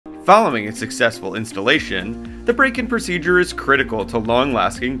Following a successful installation, the break-in procedure is critical to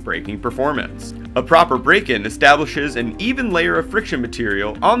long-lasting braking performance. A proper break-in establishes an even layer of friction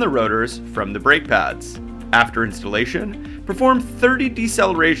material on the rotors from the brake pads. After installation, perform 30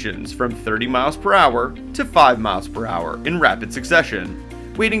 decelerations from 30 miles per hour to 5 miles per hour in rapid succession,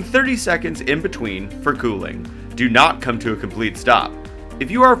 waiting 30 seconds in between for cooling. Do not come to a complete stop. If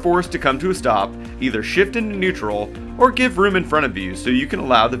you are forced to come to a stop, either shift into neutral or give room in front of you so you can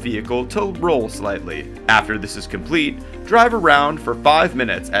allow the vehicle to roll slightly. After this is complete, drive around for 5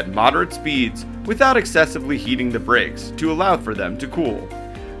 minutes at moderate speeds without excessively heating the brakes to allow for them to cool.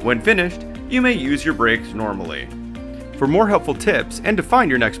 When finished, you may use your brakes normally. For more helpful tips and to find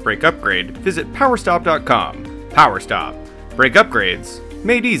your next brake upgrade, visit PowerStop.com. PowerStop. Brake upgrades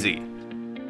made easy.